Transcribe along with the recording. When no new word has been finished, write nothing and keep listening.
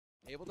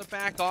Able to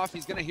back off.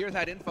 He's going to hear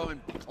that info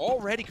and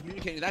already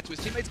communicating that to his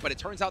teammates, but it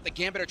turns out the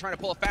Gambit are trying to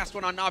pull a fast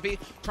one on NaVi,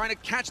 trying to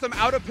catch them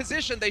out of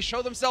position. They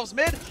show themselves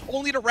mid,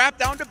 only to wrap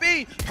down to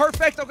B.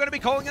 Perfecto going to be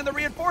calling in the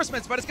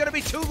reinforcements, but it's going to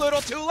be too little,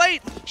 too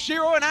late.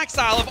 Shiro and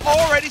Exile have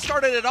already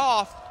started it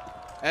off.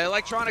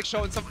 Electronic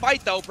showing some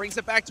fight, though, brings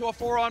it back to a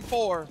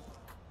 4-on-4.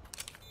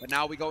 But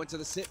now we go into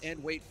the sit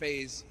and wait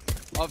phase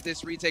of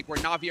this retake where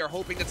NaVi are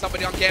hoping that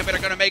somebody on Gambit are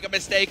going to make a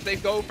mistake. They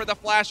go for the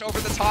flash over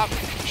the top.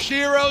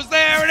 Shiro's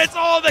there, and it's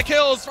all the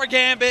kills for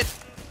Gambit.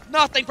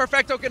 Nothing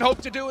Perfecto can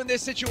hope to do in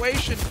this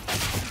situation.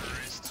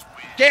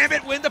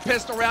 Gambit win the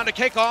pistol round to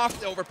kick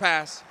off the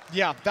overpass.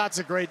 Yeah, that's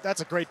a great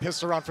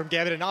pistol round from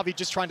Gambit, and NaVi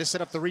just trying to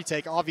set up the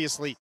retake,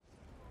 obviously.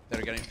 That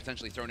are getting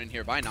potentially thrown in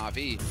here by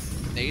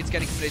NaVi. Nade's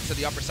getting committed to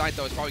the upper side,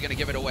 though, is probably going to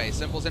give it away.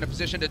 Simple's in a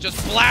position to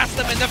just blast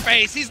them in the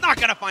face. He's not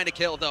going to find a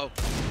kill, though.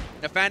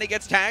 NaVi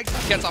gets tagged,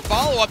 gets a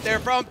follow-up there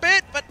from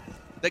Bit, but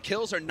the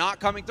kills are not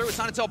coming through. It's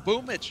not until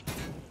Boomich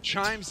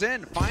chimes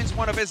in, finds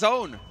one of his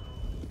own.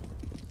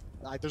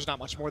 There's not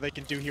much more they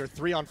can do here.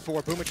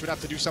 3-on-4. Boomich would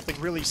have to do something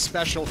really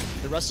special.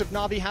 The rest of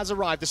NaVi has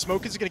arrived. The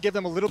smoke is going to give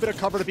them a little bit of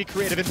cover to be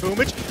creative. And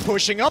Boomich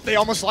pushing up. They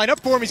almost line up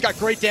for him. He's got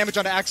great damage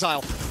onto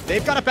Exile.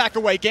 They've got to back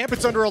away.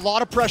 Gambit's under a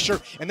lot of pressure,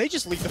 and they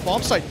just leave the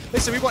bomb site. They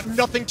say, we want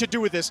nothing to do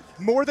with this.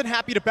 More than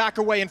happy to back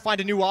away and find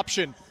a new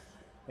option.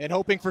 And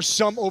hoping for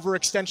some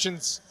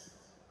overextensions.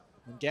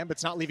 And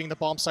Gambit's not leaving the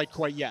bomb site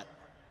quite yet.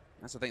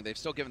 That's the thing, they've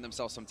still given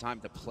themselves some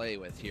time to play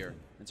with here.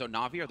 And so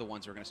NaVi are the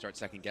ones who are going to start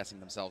second-guessing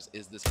themselves.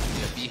 Is this going to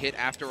be a B hit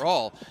after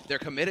all? They're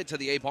committed to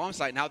the A bomb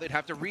site. Now they'd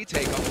have to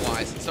retake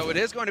otherwise. And so it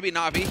is going to be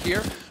NaVi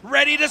here,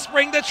 ready to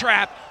spring the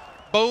trap.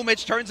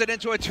 Boomich turns it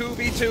into a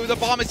 2v2. The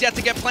bomb is yet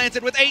to get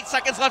planted with 8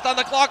 seconds left on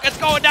the clock. It's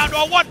going down to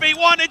a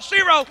 1v1, and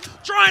Shiro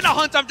trying to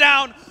hunt him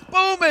down.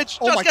 Boomich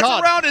just gets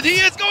around, and he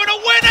is going to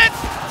win it!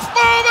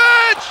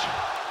 Boomich!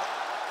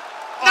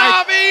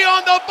 NaVi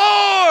on the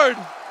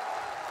board!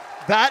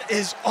 That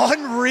is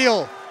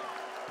unreal.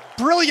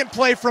 Brilliant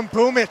play from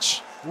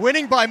Boomich.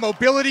 Winning by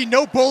mobility,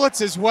 no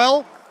bullets as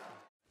well.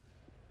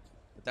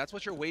 But that's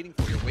what you're waiting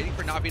for. You're waiting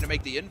for NaVi to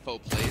make the info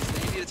plays,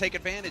 and you need to take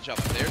advantage of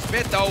it. There's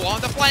Bit, though, on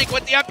the flank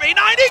with the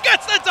FB9. He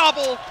gets the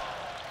double!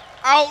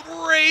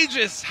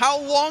 Outrageous. How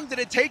long did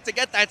it take to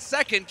get that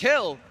second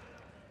kill?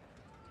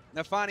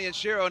 NaVi and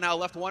Shiro now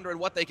left wondering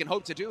what they can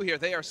hope to do here.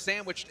 They are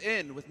sandwiched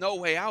in with no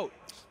way out.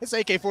 This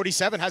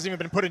AK-47 hasn't even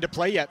been put into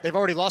play yet. They've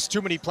already lost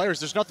too many players.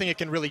 There's nothing it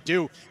can really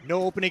do.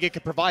 No opening it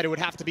can provide. It would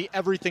have to be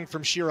everything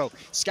from Shiro.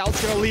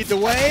 Scout's going to lead the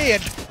way,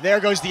 and there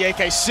goes the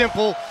AK.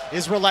 Simple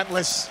is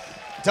relentless.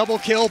 Double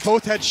kill,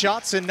 both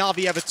headshots, and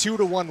NaVi have a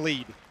 2-1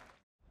 lead.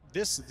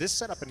 This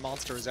setup in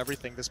Monster is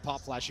everything. This pop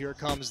flash, here it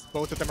comes.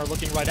 Both of them are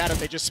looking right at it.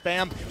 They just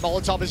spam.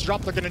 Molotov is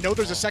dropped. They're going to know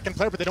there's a second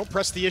player, but they don't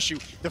press the issue.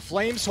 The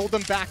Flames hold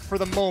them back for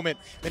the moment.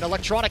 And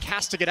Electronic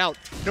has to get out.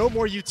 No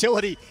more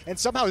utility. And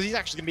somehow he's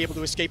actually going to be able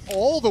to escape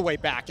all the way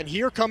back. And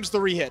here comes the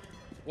rehit.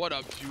 What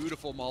a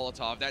beautiful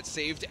Molotov. That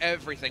saved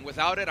everything.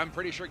 Without it, I'm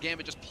pretty sure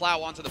Gambit just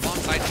plow onto the bomb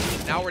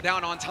site. Now we're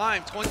down on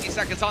time. 20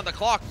 seconds on the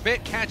clock.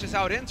 Bit catches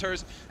out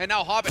Inters. And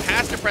now Hobbit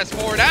has to press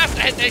forward. Has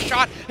to hit this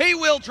shot. He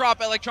will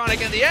drop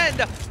Electronic in the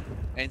end.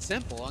 And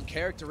Simple,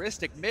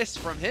 uncharacteristic miss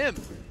from him.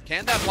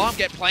 Can that bomb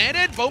get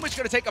planted? Boomich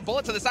going to take a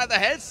bullet to the side of the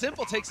head.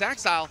 Simple takes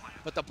Exile,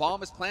 but the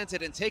bomb is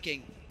planted and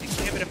ticking. And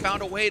Gambit have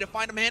found a way to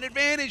find a man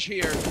advantage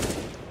here.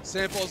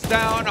 Simple's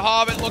down.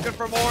 Hobbit looking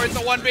for more. It's a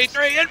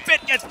 1v3, and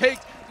Bit gets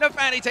picked.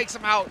 NaVi takes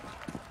him out.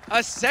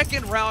 A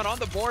second round on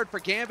the board for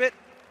Gambit,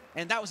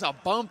 and that was a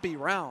bumpy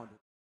round.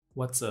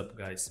 What's up,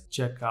 guys?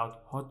 Check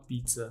out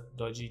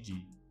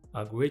hotpizza.gg,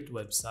 a great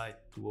website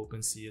to open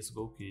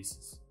CSGO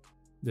cases.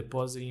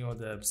 Depositing on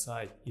the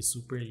website is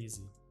super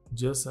easy.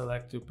 Just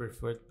select your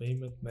preferred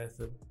payment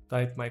method,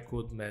 type my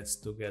code MEDS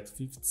to get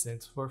 50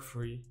 cents for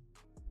free,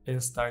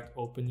 and start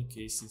opening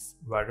cases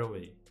right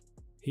away.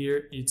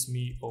 Here it's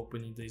me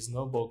opening the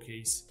Snowball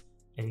case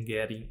and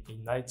getting a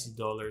 $90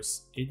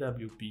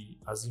 AWP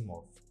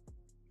Asimov.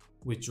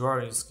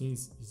 Withdrawing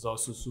skins is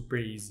also super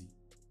easy.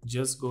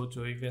 Just go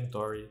to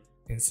inventory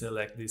and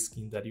select the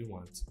skin that you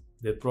want.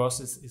 The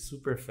process is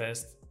super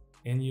fast,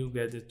 and you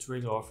get the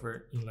trade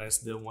offer in less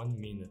than 1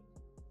 minute.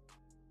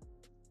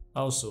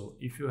 Also,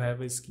 if you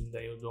have a skin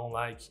that you don't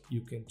like,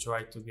 you can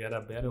try to get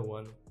a better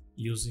one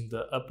using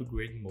the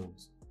upgrade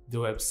mode. The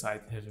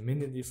website has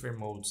many different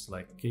modes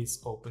like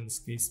case opens,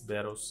 case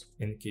battles,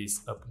 and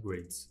case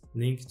upgrades.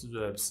 Link to the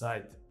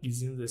website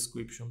is in the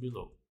description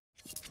below.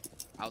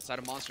 Outside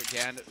of Monster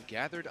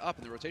gathered up,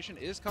 and the rotation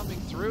is coming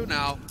through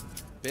now.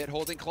 Bit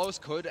holding close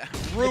could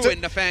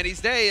ruin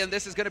NaVi's day, and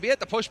this is going to be it.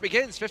 The push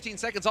begins. 15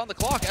 seconds on the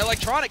clock.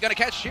 Electronic going to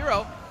catch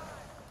Shiro.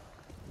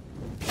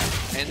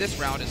 And this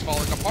round is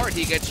falling apart.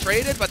 He gets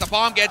traded, but the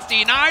bomb gets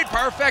denied.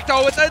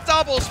 Perfecto with a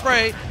double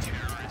spray.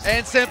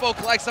 And Simple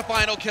collects the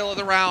final kill of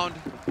the round.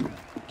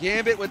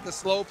 Gambit with the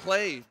slow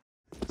play.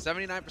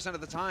 79%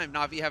 of the time,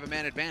 NaVi have a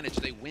man advantage.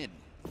 They win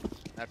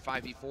at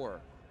 5v4.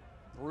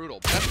 Brutal.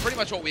 But that's pretty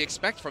much what we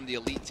expect from the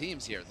elite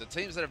teams here. The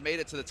teams that have made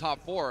it to the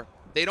top 4,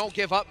 they don't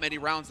give up many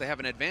rounds they have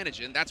an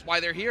advantage in. That's why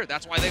they're here.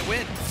 That's why they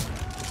win.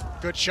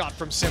 Good shot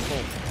from Simple.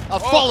 A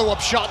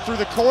follow-up shot through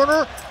the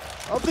corner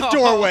of the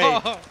doorway.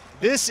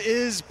 This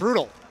is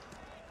brutal.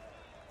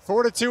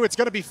 4-2, it's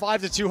going to be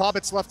 5-2.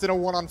 HighLihgts left in a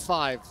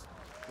 1-on-5.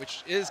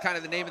 Which is kind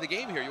of the name of the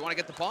game here. You want to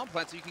get the bomb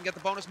plant so you can get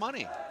the bonus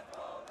money.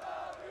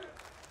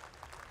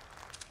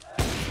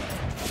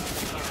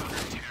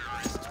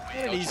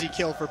 And an easy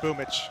kill for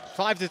Boomic.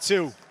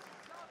 5-2.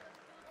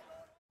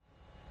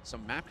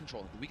 Some map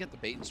control. Do we get the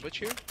bait and switch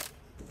here?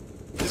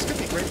 This could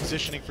be great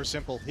positioning for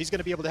Simple. He's going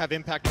to be able to have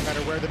impact no matter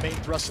where the main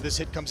thrust of this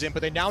hit comes in,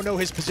 but they now know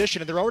his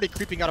position, and they're already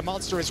creeping out a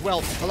monster as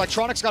well.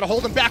 Electronics got to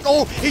hold him back.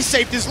 Oh, he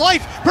saved his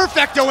life.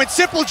 Perfecto, and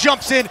Simple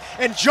jumps in,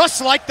 and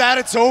just like that,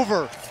 it's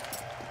over.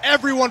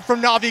 Everyone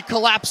from NaVi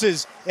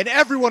collapses, and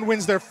everyone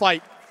wins their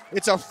fight.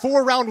 It's a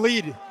 4-round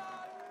lead.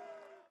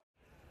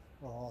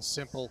 Oh,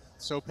 Simple,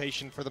 so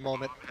patient for the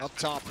moment. Up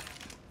top.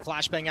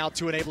 Flashbang out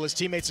to enable his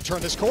teammates to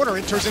turn this corner.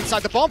 Inter's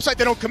inside the bomb site,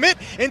 they don't commit.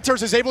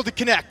 Inter's is able to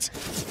connect.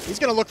 He's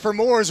gonna look for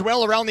more as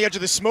well around the edge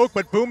of the smoke,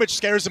 but Boomic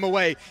scares him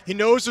away. He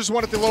knows there's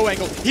one at the low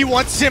angle. He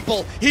wants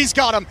Simple, he's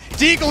got him.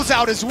 Deagle's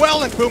out as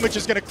well, and Boomic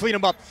is gonna clean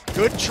him up.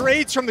 Good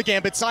trades from the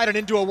Gambit side and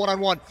into a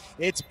 1-on-1.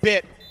 It's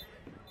Bit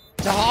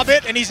to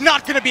HighLihgts, and he's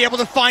not gonna be able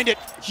to find it.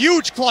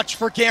 Huge clutch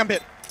for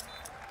Gambit.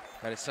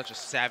 That is such a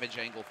savage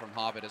angle from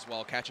HighLihgts as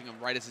well, catching him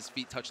right as his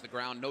feet touch the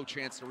ground. No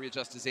chance to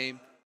readjust his aim.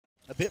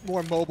 A bit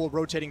more mobile,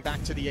 rotating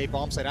back to the A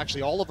bomb site.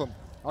 Actually, all of them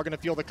are going to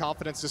feel the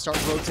confidence to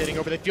start rotating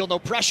over. They feel no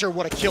pressure.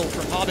 What a kill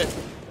from HighLihgts.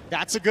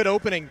 That's a good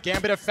opening.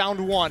 Gambit have found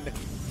one.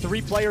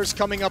 3 players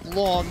coming up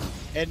long,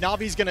 and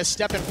Navi's going to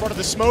step in front of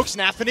the smokes.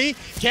 NaVi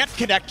can't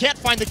connect, can't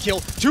find the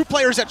kill. 2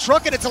 players at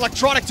truck, and it's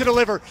Electronic to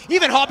deliver.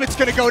 Even HighLihgts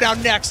going to go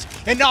down next,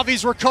 and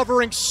Navi's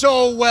recovering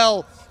so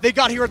well. They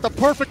got here at the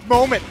perfect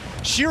moment.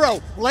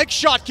 Shiro, leg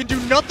shot, can do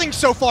nothing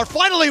so far.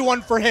 Finally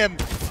one for him.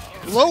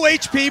 Low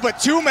HP, but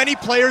too many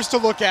players to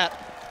look at.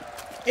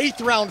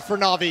 8th round for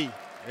NaVi.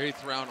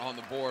 8th round on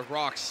the board,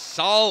 rock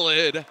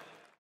solid.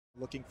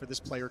 Looking for this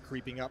player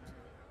creeping up.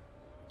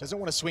 Doesn't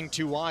want to swing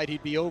too wide,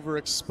 he'd be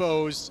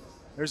overexposed.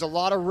 There's a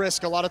lot of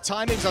risk, a lot of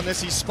timings on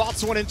this. He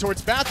spots one in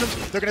towards bathrooms.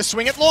 They're going to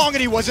swing it long,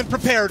 and he wasn't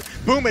prepared.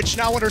 Boomic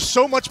now under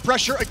so much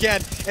pressure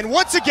again, and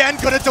once again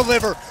going to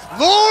deliver.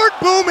 Lord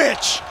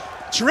Boomic!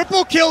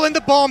 Triple kill in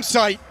the bomb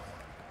site.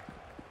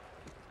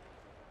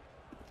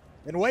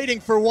 And waiting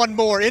for one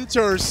more.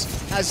 Inters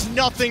has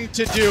nothing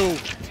to do.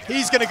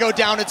 He's going to go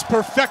down. It's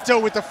Perfecto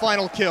with the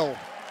final kill.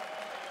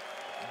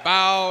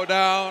 Bow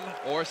down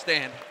or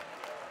stand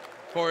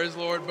for his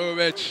Lord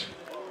Boomic.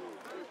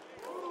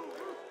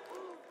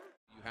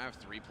 You have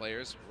 3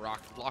 players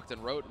locked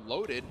and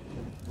loaded,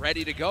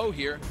 ready to go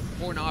here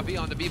for NaVi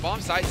on the B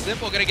bomb site.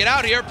 Simple going to get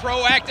out here.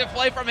 Proactive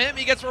play from him.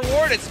 He gets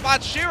rewarded.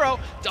 Spots Shiro.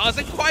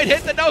 Doesn't quite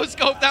hit the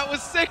no-scope. That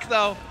was sick,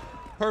 though.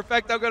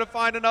 Perfecto going to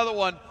find another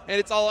one, and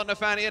it's all on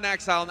NaVi and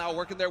Exile now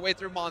working their way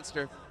through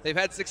Monster. They've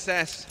had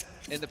success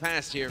in the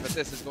past here, but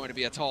this is going to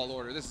be a tall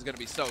order. This is going to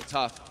be so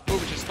tough.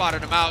 Boomic has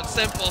spotted him out.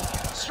 Simple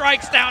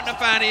strikes down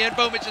NaVi, and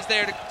Boomic is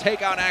there to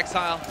take out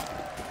Exile.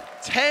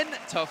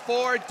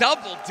 10-4,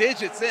 double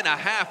digits in a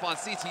half on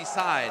CT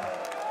side.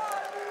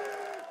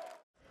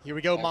 Here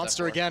we go,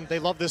 Monster again. They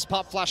love this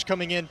pop flash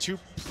coming in. 2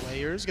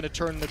 players going to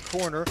turn the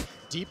corner.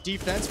 Deep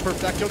defense,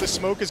 Perfecto. The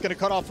smoke is going to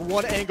cut off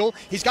one angle.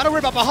 He's got to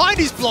rip out behind.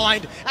 He's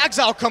blind.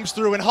 Exile comes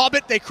through, and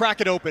HighLihgts, they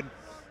crack it open.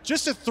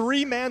 Just a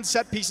 3-man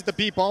set piece at the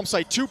B bomb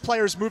site. 2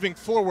 players moving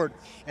forward,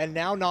 and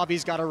now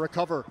NaVi's got to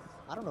recover.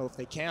 I don't know if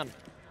they can.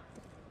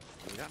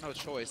 You got no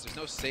choice. There's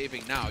no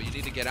saving now. You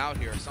need to get out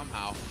here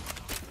somehow.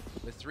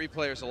 With 3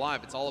 players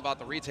alive, it's all about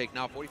the retake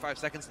now. 45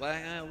 seconds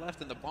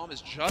left, and the bomb is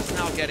just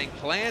now getting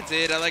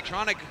planted.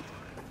 Electronic,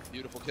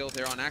 beautiful kill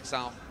there on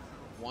Exile.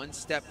 1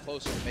 step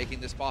closer to making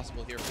this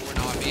possible here for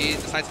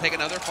NaVi. Decides to take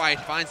another fight,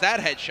 finds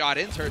that headshot.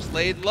 Inter's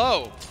laid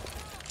low.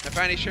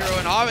 NaVi, Shiro,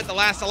 and HighLihgts the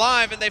last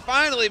alive, and they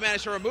finally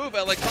managed to remove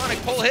Electronic,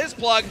 pull his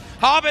plug.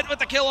 HighLihgts with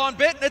the kill on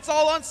Bit, and it's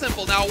all on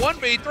Simple. Now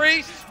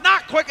 1v3,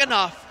 not quick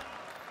enough.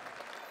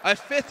 A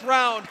 5th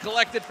round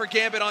collected for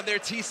Gambit on their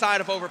T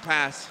side of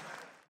Overpass.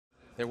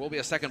 There will be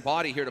a second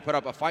body here to put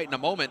up a fight in a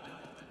moment.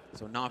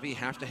 So NaVi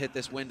have to hit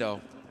this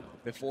window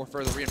before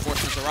further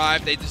reinforcements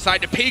arrive. They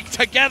decide to peek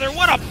together.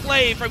 What a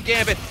play from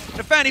Gambit.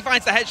 NaVi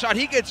finds the headshot.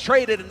 He gets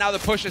traded, and now the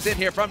push is in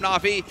here from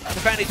NaVi.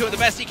 NaVi doing the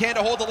best he can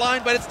to hold the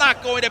line, but it's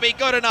not going to be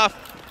good enough.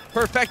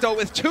 Perfecto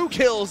with 2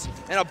 kills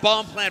and a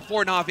bomb plant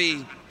for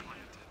NaVi.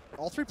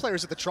 All 3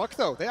 players at the truck,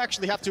 though. They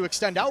actually have to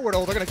extend outward.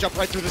 Oh, they're going to jump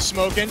right through the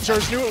smoke.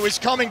 Inters knew it was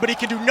coming, but he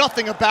can do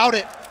nothing about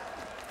it.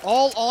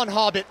 All on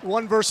HighLihgts,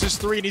 1 versus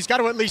 3, and he's got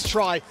to at least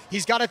try.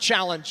 He's got to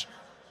challenge.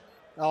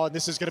 Oh, and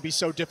this is going to be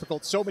so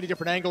difficult. So many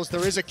different angles.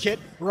 There is a kit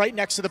right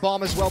next to the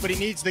bomb as well, but he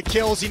needs the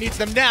kills. He needs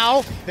them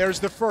now. There's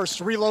the first.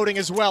 Reloading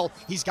as well.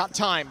 He's got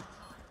time.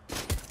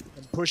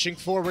 And pushing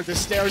forward the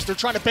stairs. They're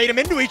trying to bait him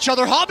into each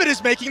other. HighLihgts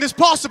is making this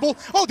possible.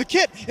 Oh, the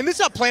kit. And this is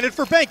not planted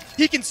for Bank.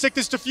 He can stick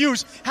this to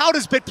Fuse. How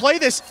does Bit play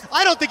this?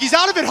 I don't think he's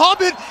out of it.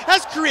 HighLihgts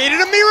has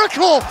created a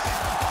miracle.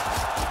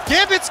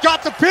 Gambit's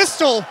got the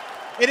pistol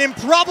in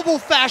improbable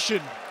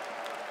fashion.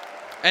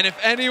 And if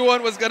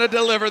anyone was going to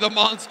deliver the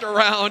monster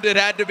round, it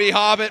had to be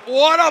HighLihgts.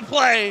 What a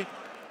play!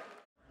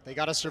 They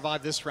got to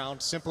survive this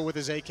round. Simple with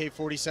his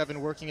AK-47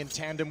 working in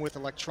tandem with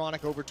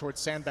Electronic over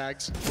towards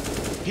Sandbags.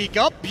 Peek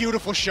up,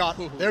 beautiful shot.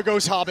 There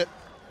goes Hobbit.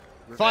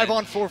 Revenge. 5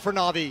 on 4 for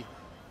NaVi.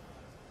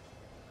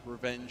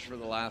 Revenge for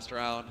the last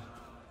round.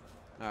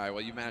 All right,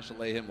 well, you managed to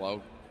lay him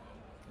low.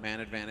 Man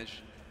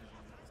advantage.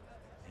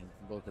 And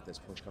look at this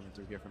push coming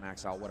through here from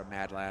Axel. What a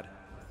mad lad.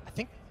 I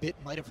think Bit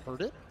might have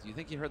heard it. Do you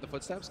think he heard the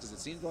footsteps? Because it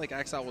seemed like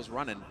Axel was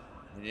running.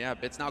 And yeah,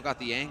 Bit's now got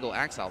the angle.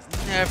 Axel's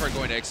never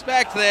going to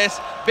expect this.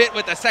 Bit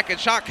with the second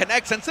shot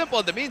connects, and Simple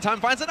in the meantime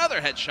finds another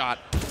headshot.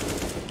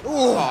 Ooh.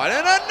 Oh, and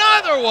then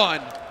another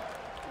one.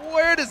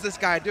 Where does this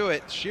guy do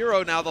it?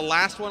 Shiro now the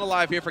last one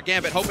alive here for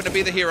Gambit, hoping to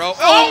be the hero.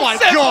 Oh my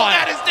Simple, God.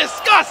 that is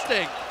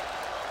disgusting.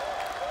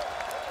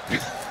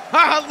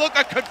 Look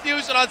at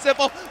confusion on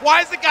Simple.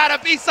 Why is it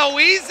gotta be so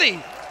easy?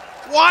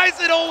 Why is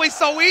it always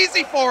so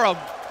easy for him?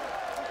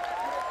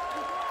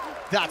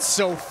 That's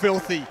so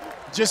filthy.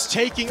 Just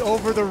taking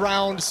over the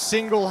round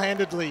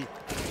single-handedly.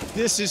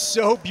 This is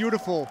so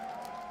beautiful.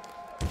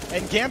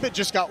 And Gambit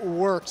just got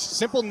worked.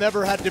 Simple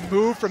never had to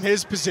move from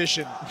his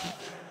position.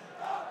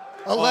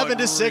 11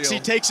 to 6, he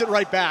takes it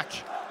right back.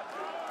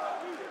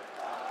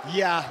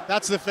 Yeah,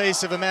 that's the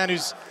face of a man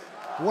who's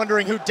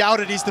wondering who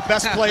doubted he's the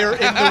best player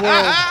in the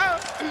world.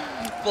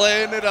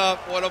 Playing it up,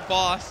 what a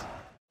boss.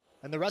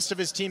 And the rest of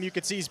his team, you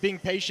can see he's being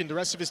patient. The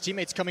rest of his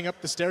teammates coming up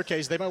the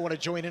staircase, they might want to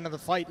join in on the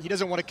fight. He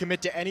doesn't want to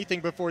commit to anything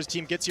before his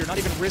team gets here, not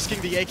even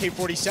risking the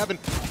AK-47.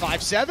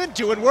 5-7,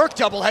 doing work,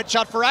 double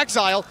headshot for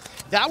Exile.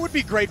 That would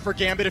be great for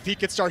Gambit if he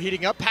could start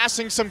heating up,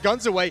 passing some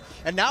guns away.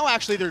 And now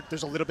actually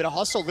there's a little bit of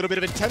hustle, a little bit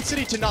of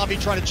intensity to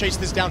NaVi trying to chase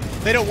this down.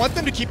 They don't want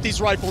them to keep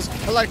these rifles.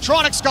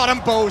 Electronics got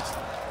them both.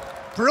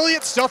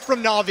 Brilliant stuff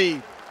from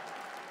NaVi.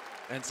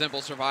 And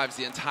Simple survives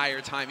the entire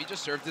time. He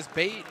just served his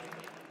bait.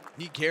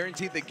 He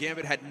guaranteed that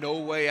Gambit had no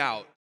way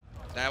out.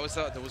 There was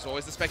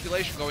always the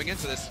speculation going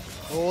into this.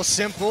 Oh,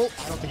 Simple.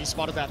 I don't think he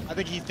spotted that. I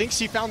think he thinks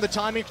he found the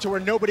timing to where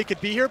nobody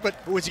could be here, but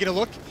who is he going to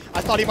look?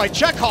 I thought he might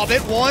check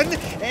Hobbit. One,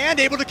 and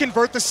able to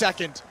convert the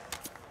second.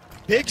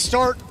 Big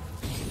start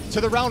to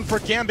the round for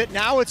Gambit.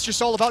 Now it's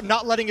just all about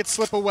not letting it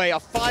slip away. A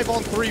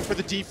 5-on-3 for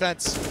the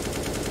defense.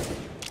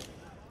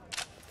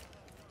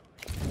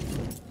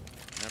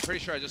 I'm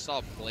pretty sure I just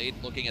saw Blade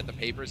looking at the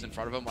papers in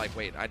front of him like,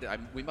 wait,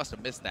 we must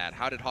have missed that.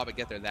 How did Hobbit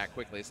get there that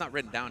quickly? It's not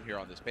written down here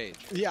on this page.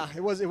 Yeah,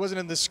 it wasn't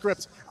in the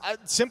script.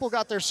 Simple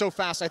got there so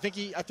fast. I think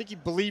he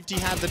believed he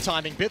had the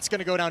timing. Bit's going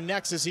to go down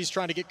next as he's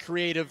trying to get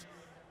creative,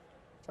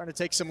 trying to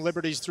take some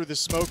liberties through the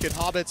smoke, and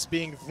Hobbit's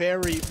being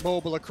very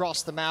mobile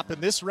across the map,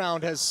 and this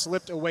round has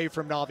slipped away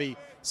from NaVi.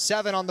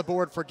 7 on the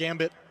board for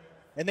Gambit,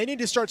 and they need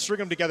to start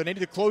stringing them together. They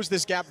need to close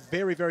this gap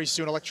very, very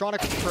soon.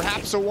 Electronic,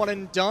 perhaps a one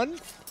and done.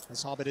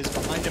 As Hobbit is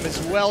behind him as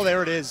well.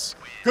 There it is.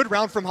 Good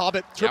round from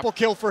Hobbit. Triple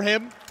kill for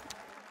him.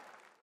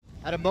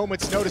 At a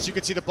moment's notice, you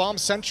can see the bomb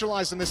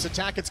centralized in this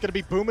attack. It's going to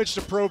be Boomage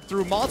to probe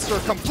through. Monster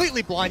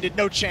completely blinded,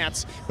 no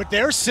chance. But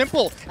there's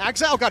Simple.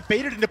 Exile got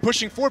baited into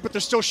pushing forward, but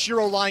there's still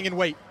Shiro lying in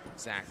wait.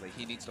 Exactly.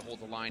 He needs to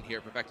hold the line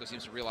here. Perfecto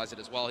seems to realize it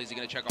as well. Is he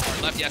going to check a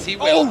hard left? Yes, he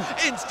will. Oh.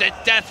 Instant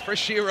death for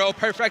Shiro.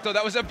 Perfecto.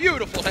 That was a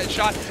beautiful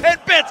headshot. And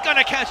Bit's going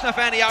to catch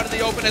NaVi out in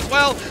the open as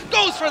well.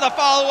 Goes for the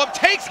follow-up.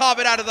 Takes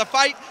Hobbit out of the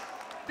fight.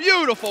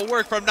 Beautiful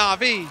work from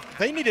NaVi.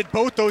 They needed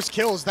both those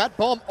kills. That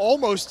bomb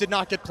almost did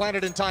not get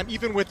planted in time,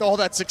 even with all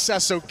that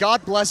success. So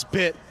God bless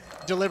Bit,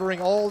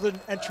 delivering all the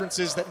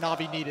entrances that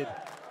NaVi needed.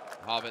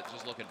 Hobbit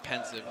just looking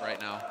pensive right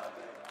now,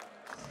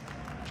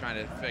 trying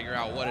to figure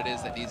out what it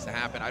is that needs to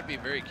happen. I'd be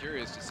very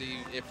curious to see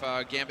if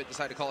Gambit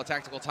decide to call a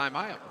tactical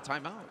timeout.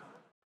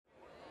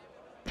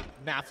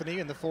 NaVi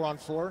in the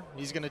 4-on-4.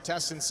 He's going to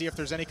test and see if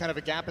there's any kind of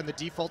a gap in the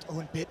default. Oh,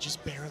 and Bit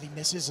just barely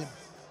misses him.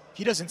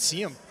 He doesn't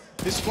see him.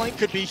 This flank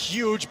could be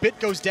huge. Bit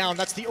goes down.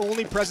 That's the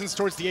only presence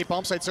towards the A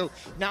bomb site. So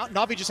now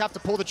NaVi just have to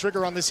pull the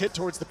trigger on this hit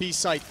towards the B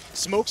site.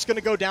 Smoke's going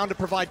to go down to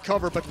provide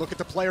cover, but look at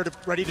the player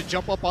ready to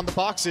jump up on the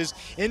boxes.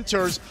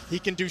 Enters. He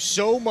can do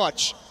so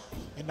much.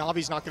 And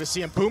NaVi's not going to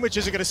see him. Boomage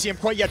isn't going to see him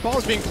quite yet.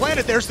 Ball's being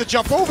planted. There's the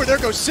jump over. There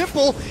goes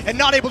Simple, and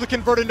not able to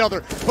convert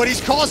another. But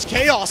he's caused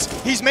chaos.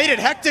 He's made it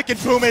hectic, and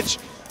Boomage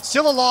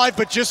still alive,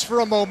 but just for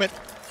a moment.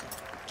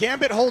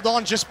 Gambit hold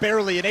on just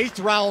barely. An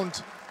 8th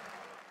round.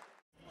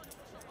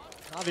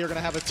 NaVi are going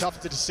to have a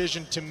tough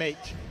decision to make.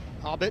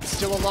 Hobbit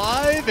still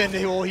alive, and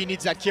he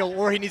needs that kill,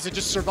 or he needs to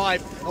just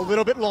survive a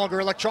little bit longer.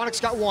 Electronics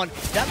got one.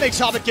 That makes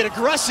Hobbit get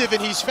aggressive, and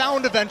he's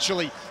found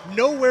eventually.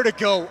 Nowhere to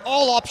go.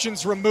 All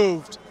options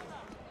removed.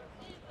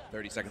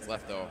 30 seconds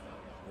left, though.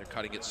 They're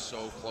cutting it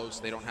so close.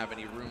 They don't have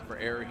any room for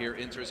error here.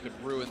 Inters could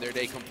ruin their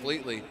day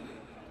completely.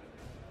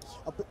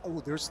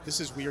 Oh, this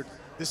is weird.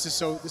 This is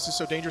so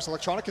dangerous.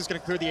 Electronic is going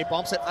to clear the A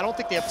bomb set. I don't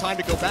think they have time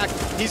to go back.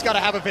 He's got to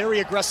have a very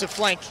aggressive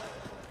flank.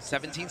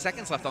 17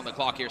 seconds left on the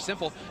clock here.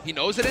 Simple. He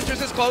knows that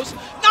Inters is close.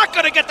 Not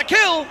going to get the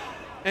kill.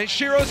 And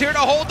Shiro's here to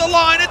hold the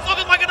line. It's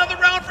looking like another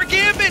round for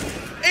Gambit.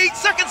 8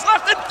 seconds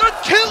left, and the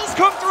kills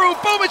come through.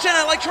 Boomage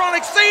and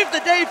Electronics saved the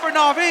day for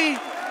NaVi.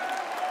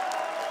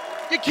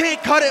 You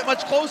can't cut it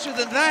much closer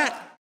than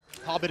that.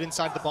 Hobbit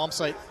inside the bomb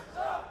site.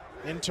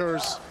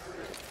 Enters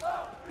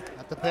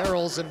the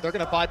barrels, and they're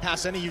going to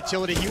bypass any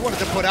utility he wanted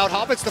to put out.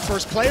 Hobbit's the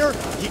first player.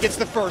 He gets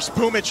the first.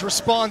 Boomich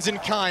responds in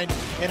kind,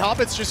 and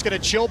Hobbit's just going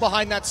to chill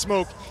behind that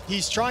smoke.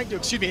 He's trying to,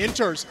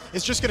 Inters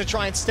is just going to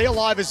try and stay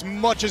alive as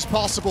much as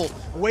possible,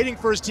 waiting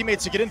for his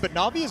teammates to get in, but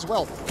NaVi as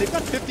well. They've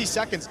got 50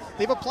 seconds.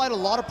 They've applied a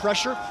lot of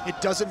pressure. It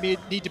doesn't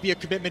need to be a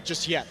commitment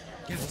just yet.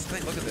 Yeah, that's the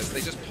thing. Look at this. They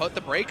just put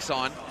the brakes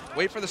on,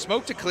 wait for the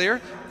smoke to clear,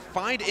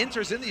 find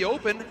Inters in the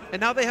open, and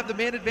now they have the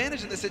man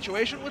advantage in this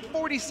situation with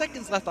 40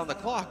 seconds left on the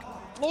clock.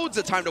 Loads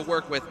of time to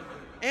work with,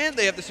 and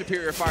they have the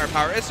superior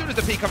firepower. As soon as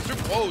the P comes through,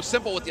 whoa,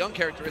 Simple with the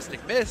uncharacteristic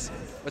miss,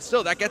 but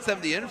still, that gets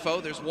them the info.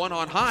 There's one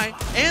on high,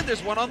 and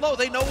there's one on low.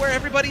 They know where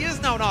everybody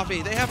is now,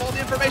 NaVi. They have all the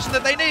information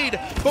that they need.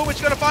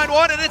 Boomich gonna find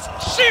one, and it's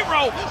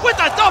Shiro with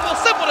a double.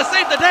 Simple to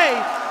save the day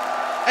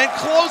and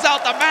close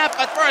out the map.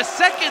 But for a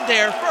second,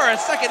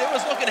 it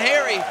was looking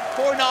hairy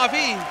for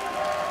NaVi.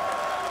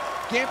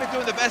 Gambit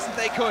doing the best that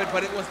they could,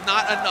 but it was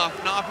not enough.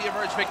 NaVi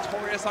emerged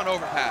victorious on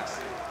Overpass.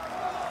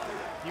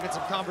 Even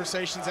some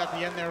conversations at the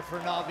end there for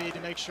NaVi to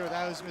make sure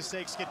those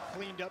mistakes get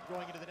cleaned up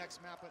going into the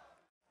next map.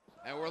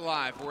 And we're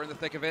live. We're in the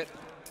thick of it.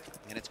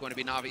 And it's going to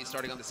be NaVi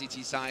starting on the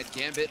CT side,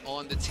 Gambit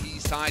on the T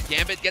side.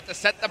 Gambit get to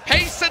set the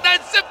pace, and then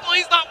Simple,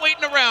 he's not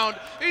waiting around.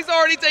 He's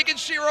already taken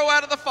Shiro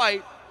out of the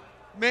fight.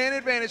 Man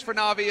advantage for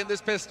NaVi in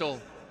this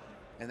pistol.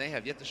 And they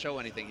have yet to show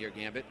anything here,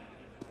 Gambit.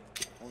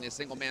 Only a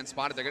single man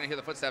spotted. They're going to hear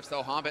the footsteps,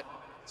 though. Hobbit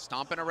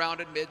stomping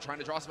around in mid, trying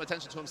to draw some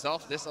attention to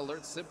himself. This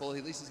alerts Simple.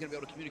 At least he's going to be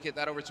able to communicate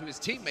that over to his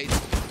teammates.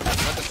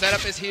 But the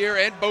setup is here,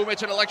 and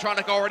Boomich and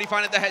Electronic already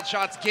finding the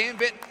headshots.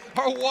 Gambit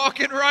are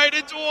walking right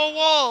into a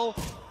wall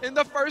in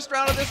the first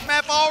round of this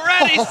map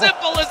already.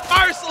 Simple is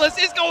merciless.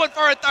 He's going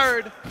for a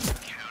third.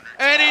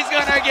 And he's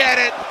going to get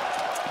it.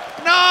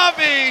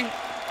 NaVi,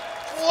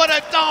 what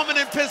a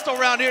dominant pistol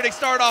round here to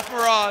start off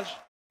Mirage.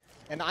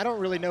 And I don't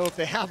really know if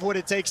they have what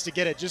it takes to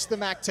get it. Just the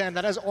MAC-10,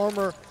 that has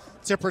armor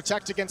to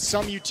protect against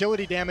some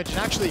utility damage. And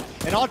actually,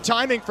 an odd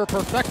timing for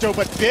Perfecto,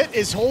 but Bit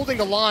is holding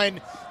the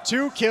line.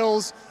 2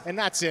 kills, and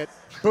that's it.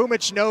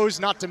 Boomich knows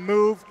not to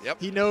move.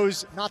 Yep. He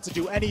knows not to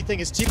do anything.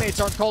 His teammates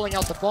aren't calling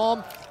out the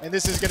bomb, and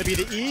this is going to be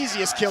the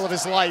easiest kill of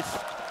his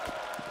life.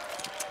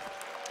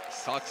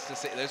 Sucks to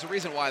see. There's a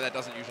reason why that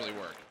doesn't usually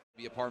work.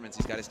 The apartments,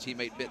 he's got his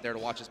teammate Bit there to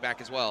watch his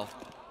back as well.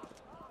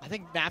 I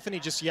think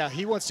NaVi just,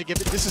 he wants to give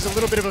it. This is a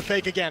little bit of a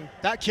fake again.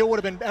 That kill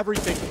would have been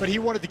everything, but he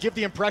wanted to give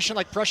the impression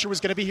like pressure was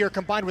going to be here,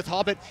 combined with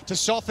Hobbit to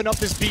soften up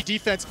this B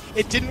defense.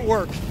 It didn't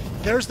work.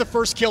 There's the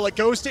first kill. It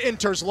goes to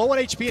Inters, low on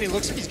HP, and he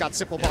looks like he's got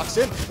Simple boxed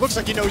in. Looks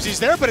like he knows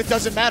he's there, but it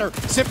doesn't matter.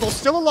 Simple's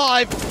still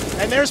alive,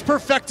 and there's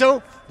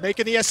Perfecto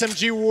making the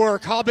SMG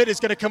work. Hobbit is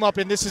going to come up,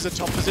 and this is a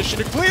tough position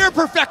to clear.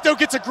 Perfecto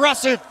gets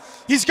aggressive.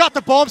 He's got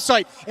the bomb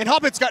site, and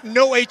Hobbit's got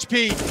no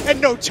HP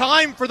and no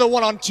time for the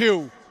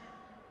 1-on-2.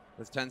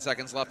 With 10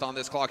 seconds left on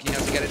this clock, he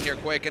has to get in here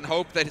quick and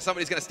hope that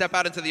somebody's going to step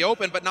out into the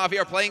open, but NaVi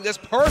are playing this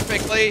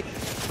perfectly,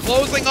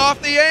 closing off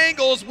the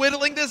angles,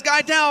 whittling this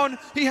guy down.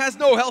 He has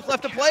no health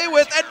left to play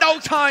with and no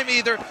time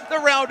either. The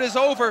round is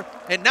over,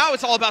 and now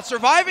it's all about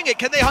surviving it.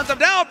 Can they hunt him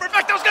down?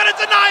 Perfecto's going to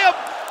deny him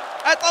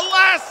at the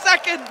last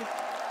second.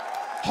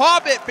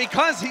 Hobbit,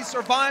 because he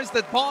survives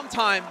the bomb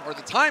time, or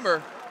the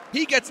timer,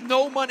 he gets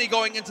no money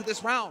going into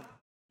this round.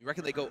 You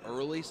reckon they go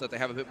early so that they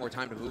have a bit more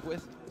time to move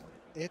with?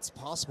 It's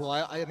possible.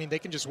 I mean, they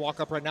can just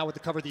walk up right now with the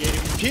cover of the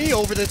AWP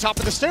over the top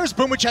of the stairs.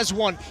 Boomich has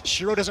one.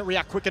 Shiro doesn't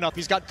react quick enough.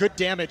 He's got good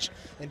damage.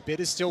 And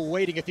Bit is still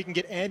waiting if he can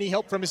get any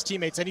help from his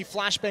teammates. Any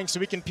flashbang so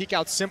he can peek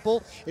out.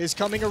 Simple is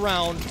coming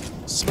around.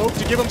 Smoke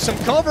to give him some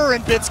cover,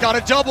 and Bit's got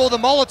a double. The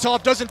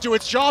Molotov doesn't do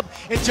its job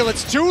until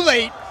it's too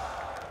late.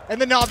 And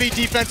the NaVi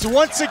defense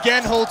once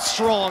again holds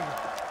strong.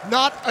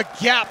 Not a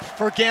gap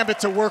for Gambit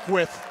to work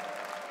with.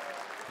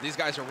 These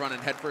guys are running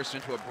headfirst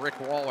into a brick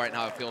wall right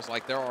now, it feels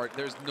like.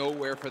 There's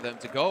nowhere for them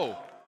to go.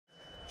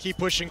 Keep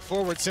pushing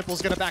forward.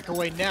 Simple's going to back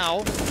away now.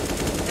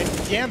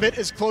 And Gambit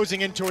is closing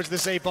in towards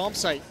this A bomb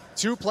site.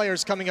 2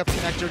 players coming up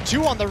connector.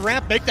 2 on the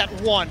ramp, make that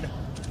 1.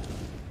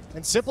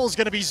 And Simple's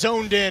going to be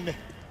zoned in.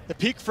 The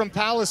peek from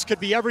Palace could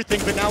be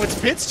everything, but now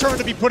it's Bit's turn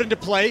to be put into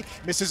play.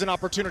 Misses an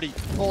opportunity.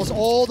 Falls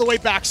all the way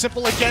back.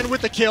 Simple again with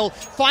the kill.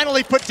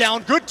 Finally put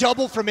down. Good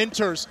double from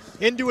Inters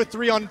into a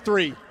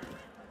 3-on-3.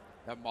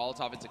 That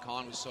Molotov into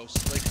Khan was so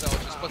slick, though.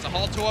 It just puts a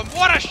halt to him.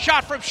 What a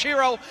shot from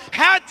Shiro.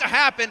 Had to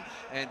happen.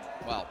 And,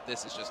 well,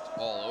 this is just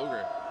all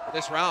over.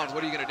 This round,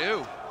 what are you going to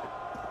do?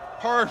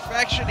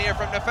 Perfection here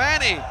from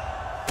Nafani.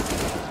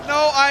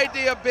 No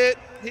idea, Bit.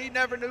 He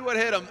never knew what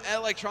hit him.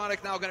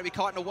 Electronic now going to be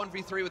caught in a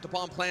 1v3 with the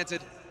bomb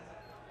planted.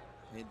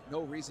 And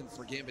no reason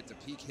for Gambit to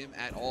peek him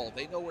at all.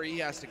 They know where he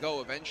has to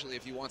go eventually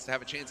if he wants to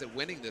have a chance at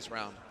winning this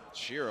round.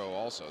 Shiro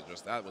also,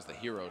 that was the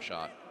hero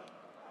shot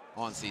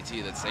on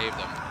CT that saved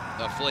them.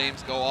 The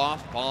flames go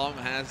off, bomb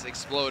has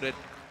exploded.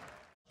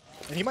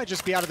 And he might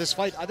just be out of this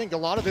fight. I think a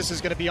lot of this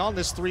is going to be on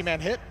this 3-man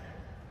hit.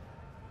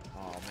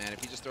 Oh man, if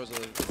he just throws a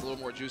little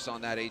more juice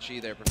on that HE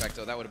there,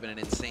 Perfecto, that would have been an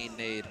insane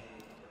nade.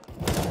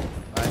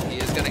 But he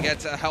is going to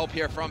get help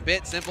here from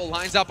Bit. Simple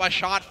lines up a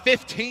shot.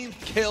 15th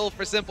kill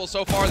for Simple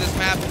so far this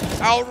map.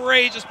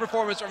 Outrageous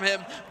performance from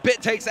him.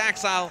 Bit takes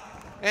Axile,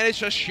 and it's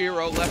just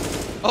Shiro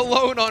left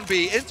alone on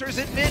B. Enters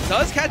in mid,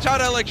 does catch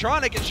out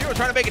Electronic, and Shiro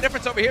trying to make a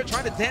difference over here,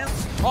 trying to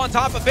dance on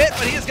top of it,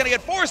 but he is going to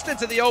get forced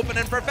into the open,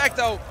 and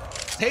Perfecto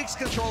takes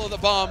control of the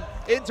bomb.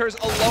 Enters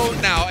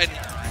alone now, and,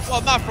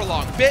 well, not for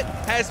long. Bit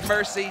has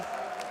mercy,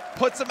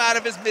 puts him out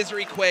of his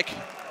misery quick.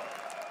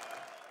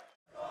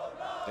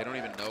 They don't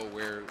even know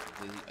where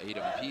the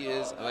AWP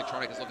is.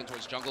 Electronic is looking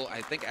towards jungle.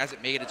 I think as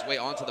it made its way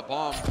onto the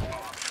bomb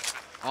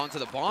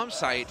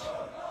site,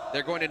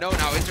 they're going to know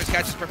now. Inters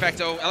catches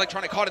Perfecto.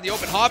 Electronic caught in the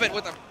open. Hobbit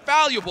with a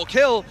valuable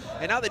kill.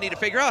 And now they need to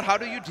figure out, how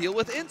do you deal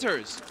with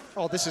Inters?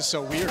 Oh, this is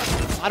so weird.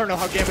 I don't know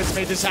how Gambit's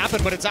made this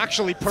happen, but it's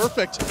actually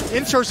perfect.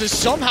 Inters is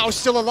somehow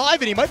still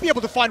alive, and he might be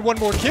able to find one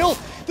more kill.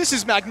 This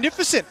is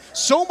magnificent.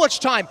 So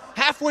much time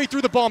halfway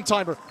through the bomb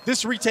timer.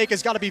 This retake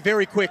has got to be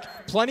very quick.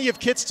 Plenty of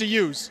kits to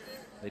use.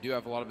 They do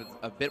have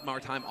a bit more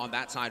time on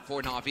that side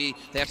for NaVi.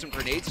 They have some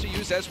grenades to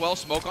use as well.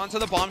 Smoke onto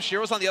the bomb.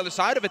 Shiro's on the other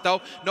side of it,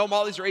 though. No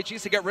mollies or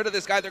HEs to get rid of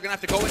this guy. They're going to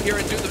have to go in here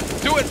and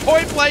do it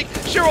point blank.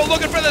 Shiro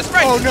looking for the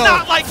spray. Oh, no.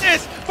 Not like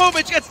this.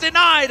 Boomich gets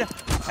denied,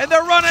 and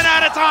they're running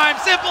out of time.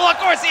 Simple, of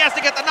course, he has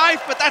to get the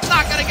knife, but that's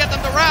not going to get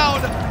them the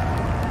round.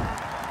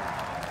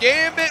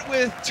 Gambit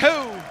with 2.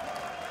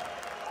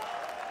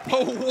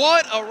 But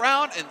what a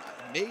round, and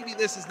maybe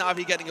this is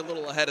NaVi getting a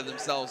little ahead of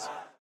themselves.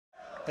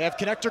 They have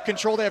connector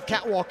control, they have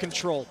catwalk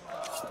control.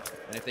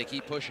 And if they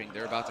keep pushing,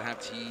 they're about to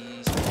have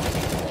T's.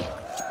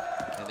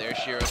 And there's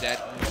Shiro dead.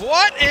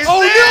 What is this?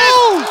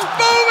 No!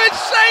 Boomich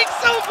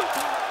shakes him!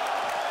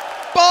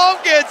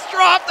 Bomb gets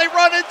dropped, they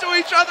run into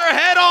each other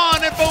head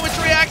on, and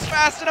Boomich reacts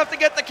fast enough to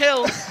get the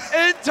kill.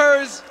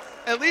 Enters,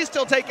 at least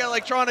he'll take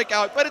Electronic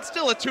out, but it's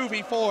still a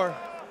 2v4.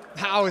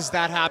 How has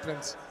that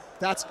happened?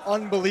 That's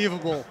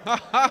unbelievable.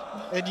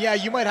 And yeah,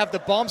 you might have the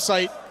bomb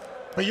site,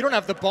 but you don't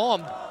have the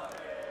bomb.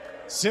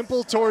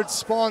 Simple towards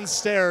spawn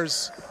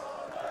stairs.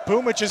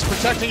 Boomich is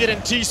protecting it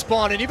in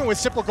T-spawn, and even with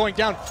Simple going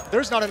down,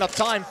 there's not enough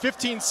time.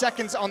 15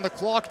 seconds on the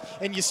clock,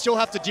 and you still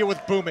have to deal with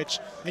Boomich.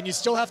 And you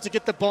still have to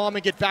get the bomb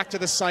and get back to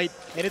the site.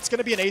 And it's going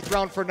to be an 8th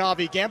round for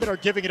NaVi. Gambit are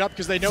giving it up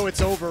because they know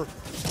it's over.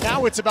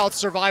 Now it's about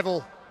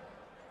survival.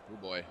 Oh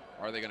boy,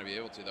 are they going to be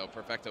able to, though?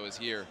 Perfecto is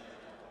here.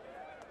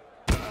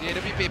 The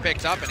AWP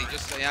picks up, and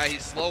he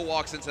slow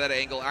walks into that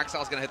angle.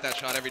 Axel's going to hit that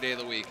shot every day of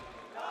the week.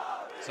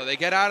 So they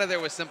get out of there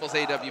with Simple's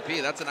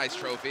AWP. That's a nice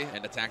trophy.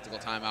 And a tactical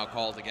timeout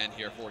called again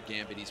here for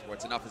Gambit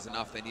Esports. Enough is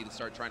enough. They need to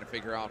start trying to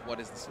figure out what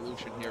is the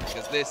solution here,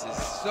 because this is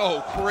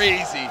so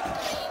crazy.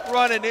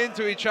 Running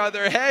into each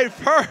other head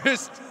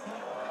first.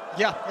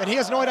 Yeah, and he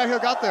has no idea how he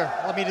got there.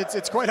 I mean,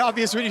 it's quite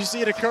obvious when you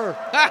see it occur.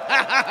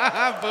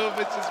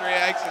 Boomich's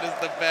reaction is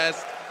the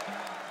best.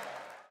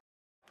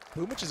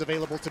 Boomich is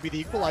available to be the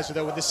equalizer,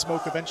 though, when this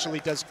smoke eventually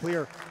does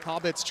clear.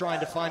 Hobbit's trying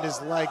to find his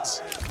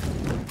legs.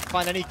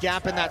 Find any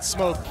gap in that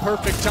smoke.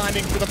 Perfect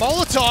timing for the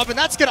Molotov, and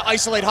that's going to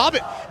isolate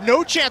Hobbit.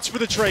 No chance for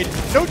the trade.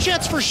 No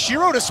chance for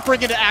Shiro to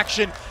spring into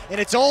action, and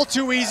it's all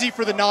too easy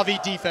for the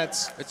NaVi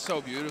defense. It's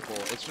so beautiful.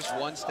 It's just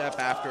one step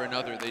after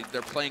another.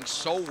 They're playing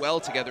so well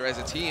together as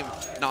a team.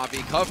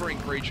 NaVi covering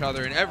for each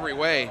other in every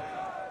way.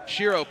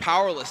 Shiro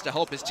powerless to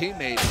help his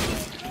teammate.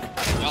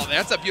 Well,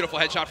 that's a beautiful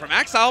headshot from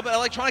Axel, but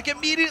Electronic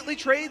immediately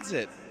trades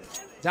it.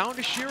 Down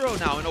to Shiro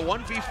now in a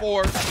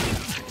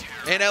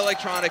 1v4, and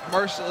Electronic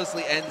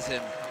mercilessly ends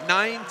him.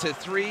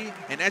 9-3,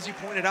 and as you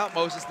pointed out,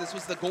 Moses, this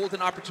was the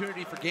golden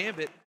opportunity for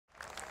Gambit.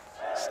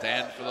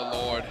 Stand for the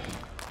Lord.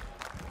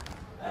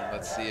 And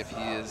let's see if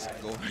he is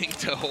going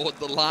to hold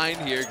the line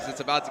here, because it's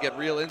about to get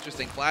real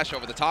interesting. Flash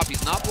over the top.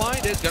 He's not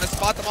blinded. Going to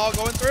spot them all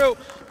going through.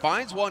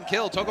 Finds one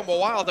kill. Took him a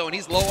while, though, and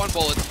he's low on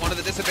bullets. One of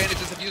the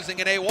disadvantages of using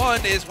an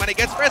A1 is when it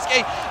gets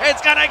risky,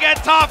 it's going to get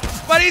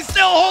tough, but he's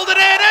still holding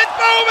it. It's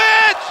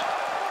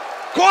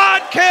Boomich!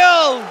 Quad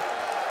kill!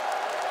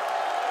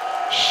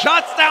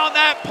 Shuts down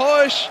that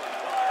push.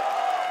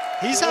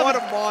 What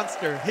a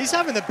monster. He's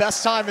having the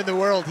best time in the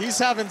world. He's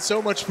having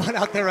so much fun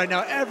out there right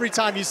now. Every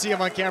time you see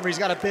him on camera, he's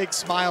got a big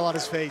smile on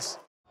his face.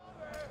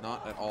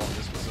 Not at all.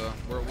 This was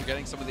we're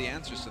getting some of the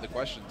answers to the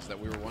questions that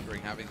we were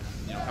wondering coming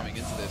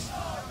into this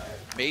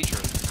major.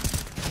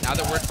 Now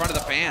that we're in front of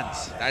the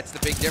fans, that's the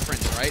big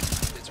difference, right?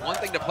 It's one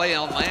thing to play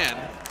on LAN.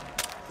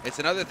 It's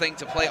another thing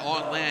to play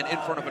on LAN in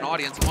front of an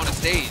audience on a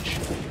stage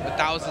with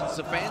thousands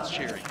of fans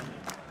cheering.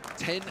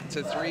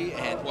 10-3,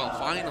 and well,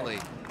 finally,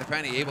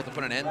 NaVi able to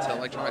put an end to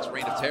Electronic's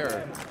reign of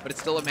terror, but it's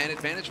still a man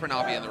advantage for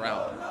NaVi in the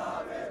round.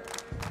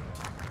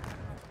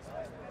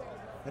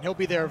 And he'll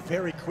be there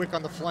very quick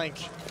on the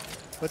flank,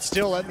 but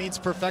still, that means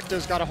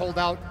Perfecto's got to hold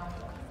out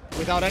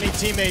without any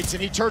teammates,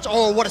 and he turns.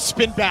 Oh, what a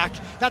spin back!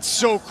 That's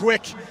so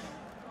quick.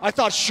 I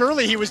thought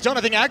surely he was done.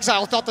 I think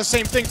Exile thought the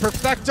same thing.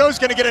 Perfecto's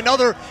going to get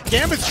another.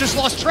 Gambit's just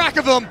lost track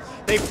of him.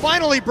 They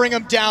finally bring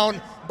him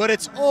down, but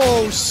it's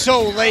oh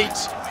so late.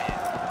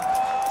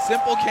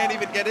 Simple can't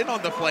even get in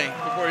on the flank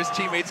before his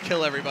teammates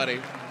kill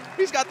everybody.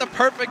 He's got the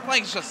perfect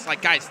flank. He's just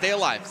like, guys, stay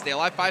alive. Stay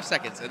alive 5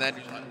 seconds. And then,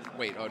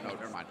 wait, oh no,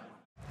 never mind.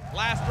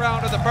 Last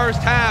round of the first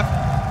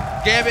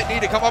half. Gambit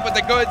need to come up with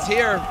the goods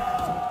here.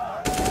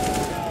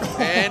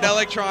 And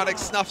Electronic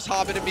snuffs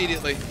Hobbit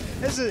immediately.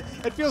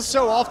 It feels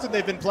so often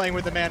they've been playing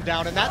with the man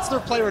down, and that's their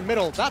player in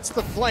middle. That's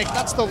the flank.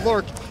 That's the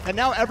lurk. And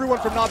now everyone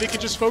from NaVi can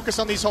just focus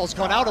on these holes.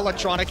 Gone out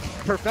Electronic.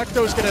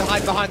 Perfecto's going to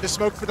hide behind the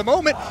smoke for the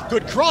moment.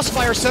 Good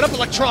crossfire setup.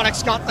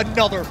 Electronic's got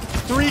another.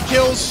 3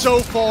 kills so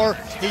far.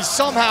 He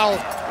somehow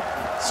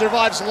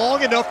survives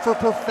long enough for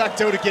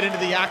Perfecto to get into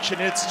the action.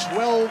 It's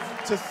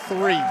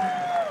 12-3.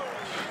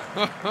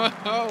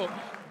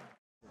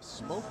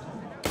 Smoke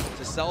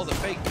to sell the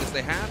fake because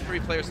they have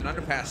 3 players in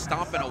underpass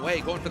stomping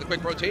away, going for the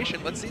quick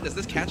rotation. Let's see, does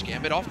this catch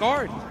Gambit off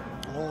guard?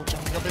 Oh,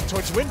 jumping up in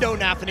towards window,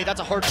 NaVi.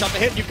 That's a hard shot to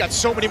hit. You've got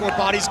so many more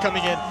bodies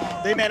coming in.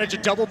 They manage a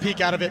double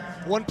peek out of it.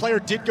 One player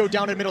did go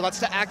down in middle. That's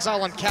to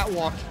Exile on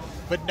Catwalk.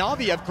 But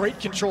NaVi have great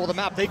control of the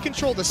map. They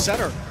control the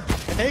center.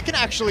 And they can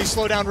actually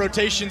slow down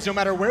rotations no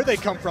matter where they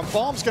come from.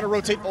 Bomb's going to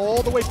rotate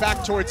all the way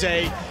back towards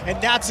A, and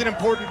that's an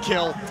important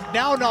kill.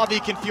 Now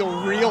NaVi can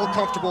feel real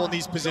comfortable in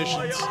these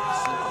positions.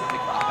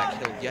 That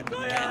kill yet, but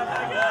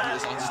man, he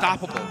is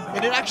unstoppable.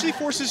 And it actually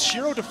forces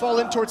Shiro to fall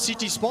in towards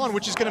CT spawn,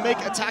 which is going to make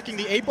attacking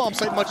the A-bomb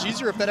site much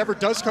easier if that ever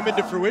does come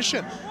into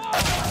fruition.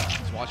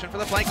 He's watching for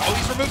the flank. Oh,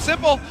 he's removed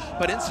Simple,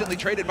 but instantly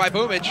traded by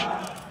Boomage.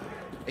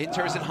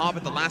 Inters and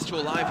Hobbit, the last 2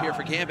 alive here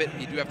for Gambit.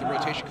 You do have the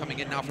rotation coming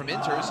in now from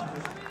Inters.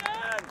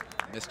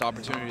 Missed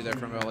opportunity there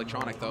from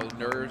Electronic, though.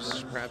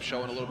 Nerves perhaps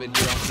showing a little bit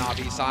here on the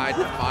NaVi side.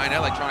 Fine,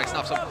 Electronic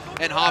snuffs him.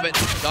 And Hobbit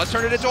does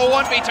turn it into a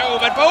 1v2,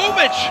 but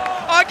Boomage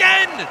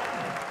again!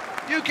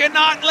 You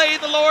cannot lay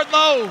the Lord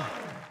low.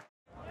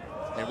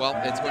 And well,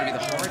 it's going to be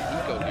the hard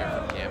eco here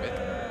from Gambit.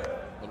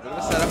 A little bit of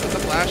a setup with the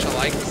flash. I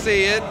like to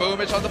see it.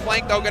 Boomage on the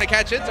flank, though, going to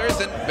catch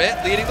Inters, and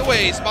Bit leading the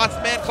way. Spots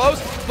the man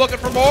close, looking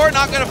for more,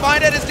 not going to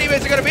find it. His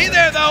teammates are going to be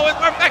there, though, with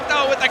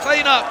Perfecto with the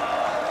cleanup.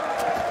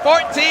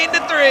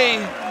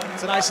 14-3.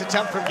 It's a nice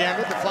attempt from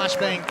Gambit. The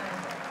flashbang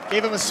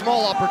gave him a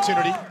small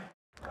opportunity.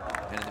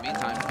 And in the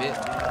meantime, Bit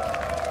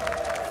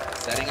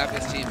setting up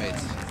his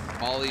teammates.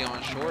 Molly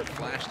on short,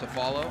 flash to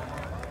follow.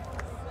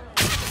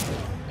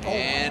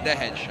 And a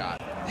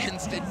headshot.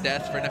 Instant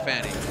death for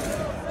Nafani.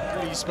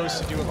 What are you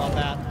supposed to do about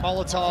that?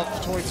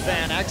 Molotov towards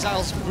Van.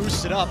 Exile's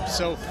boosted up,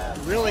 so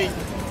really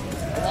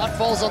a lot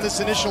falls on this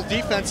initial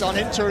defense on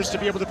Inters to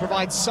be able to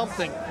provide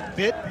something.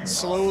 Bit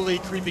slowly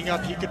creeping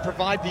up. He could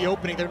provide the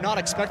opening. They're not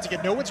expecting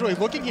it. No one's really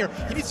looking here.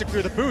 He needs to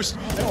clear the boost.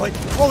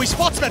 Oh, he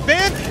spots that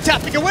Van.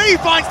 Tapping away. He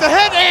finds the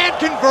head and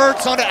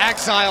converts onto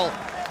Exile.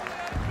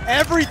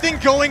 Everything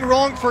going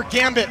wrong for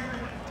Gambit.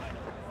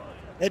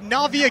 And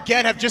NaVi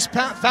again have just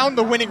found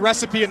the winning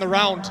recipe in the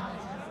round.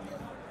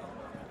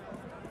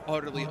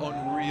 Utterly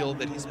unreal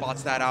that he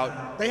spots that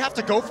out. They have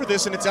to go for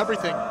this, and it's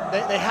everything.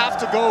 They have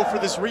to go for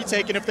this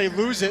retake, and if they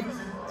lose it,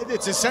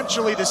 it's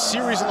essentially the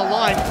series on the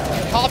line.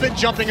 Hobbit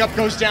jumping up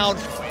goes down.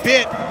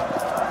 Bit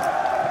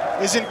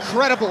is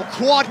incredible.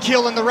 Quad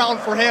kill in the round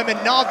for him, and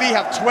NaVi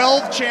have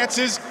 12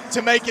 chances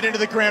to make it into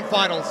the grand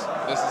finals.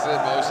 This is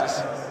it,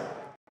 Moses.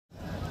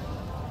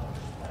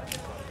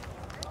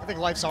 I think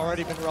life's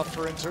already been rough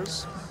for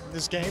Inters in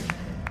this game.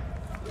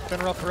 Been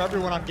rough for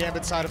everyone on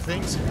Gambit's side of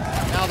things.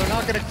 Now they're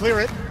not going to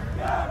clear it.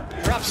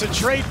 Perhaps a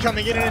trade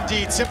coming in, and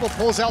indeed, Simple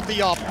pulls out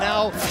the up.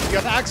 Now you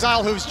have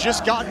Exile, who's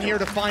just gotten here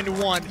to find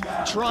one,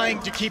 trying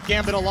to keep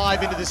Gambit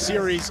alive into the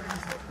series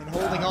and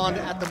holding on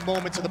at the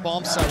moment to the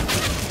bomb site.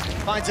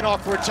 Finds an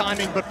awkward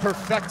timing, but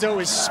Perfecto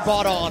is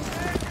spot on.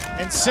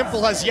 And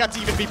Simple has yet to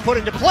even be put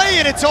into play,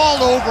 and it's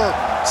all over.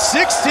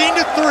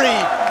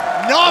 16-3.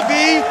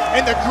 NaVi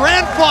in the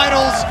grand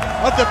finals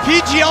of the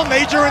PGL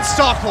Major in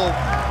Stockholm.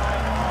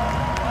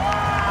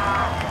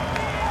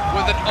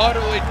 With an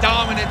utterly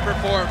dominant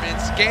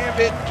performance,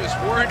 Gambit just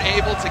weren't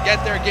able to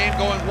get their game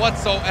going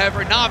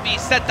whatsoever. NaVi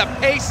set the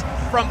pace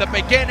from the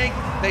beginning.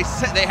 They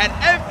had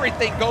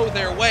everything go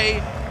their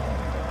way.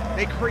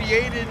 They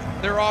created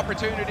their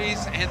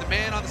opportunities, and the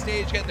man on the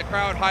stage getting the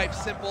crowd hyped,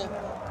 Simple,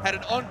 had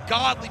an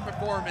ungodly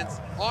performance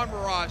on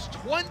Mirage.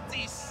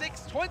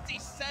 26,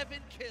 27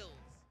 kills.